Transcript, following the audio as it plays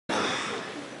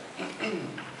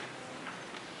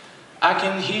I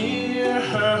can hear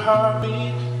her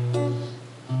heartbeat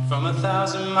from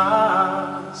 1,000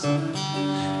 miles,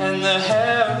 and the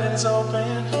heavens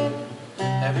open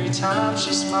every time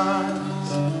she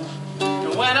smiles.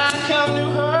 And when I come to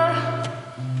her,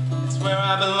 it's where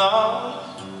I belong.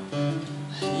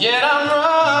 Yet I'm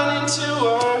running to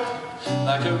her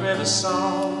like a river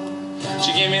song.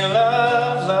 She gave me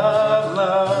love, love,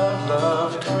 love,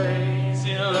 love,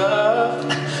 crazy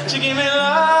love. She gave me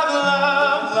love,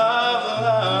 love, love,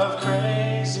 love,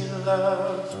 crazy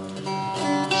love.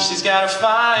 She's got a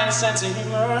fine sense of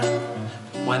humor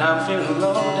when I'm feeling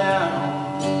low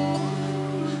down.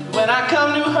 When I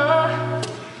come to her,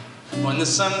 when the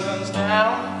sun comes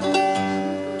down,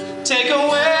 take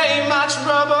away my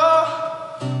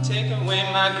trouble, take away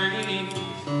my grief,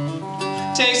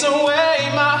 takes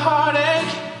away my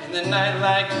heartache in the night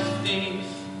like a thief.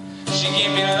 She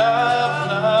gave me love,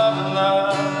 love,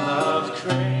 love, love,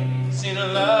 crazy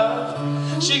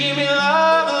love. She gave me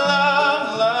love,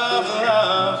 love, love,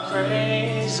 love,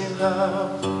 crazy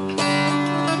love.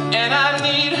 And I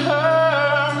need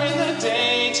her in the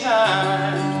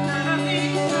daytime,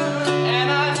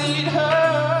 and I need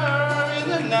her in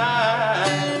the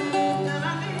night,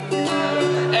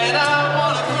 and I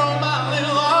want to throw my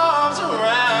little arms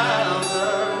around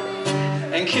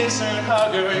her and kiss her and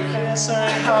hug her and kiss her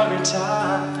and hug her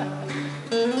tight.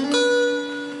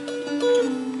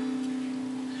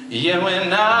 Yeah,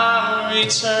 when I'm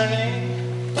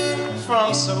returning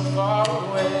from so far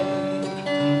away,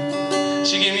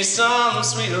 she gave me some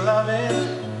sweet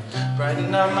loving,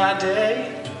 brighten up my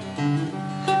day.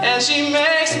 And she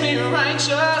makes me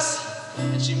righteous,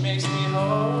 and she makes me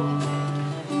whole,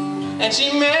 and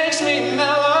she makes me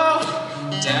mellow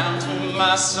down to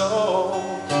my soul.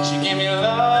 She gave me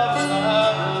love,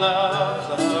 love,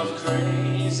 love, love,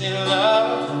 crazy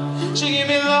love. She gave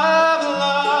me love,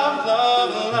 love,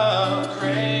 love, love,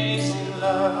 crazy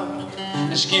love.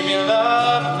 And she gave me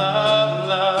love, love,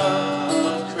 love.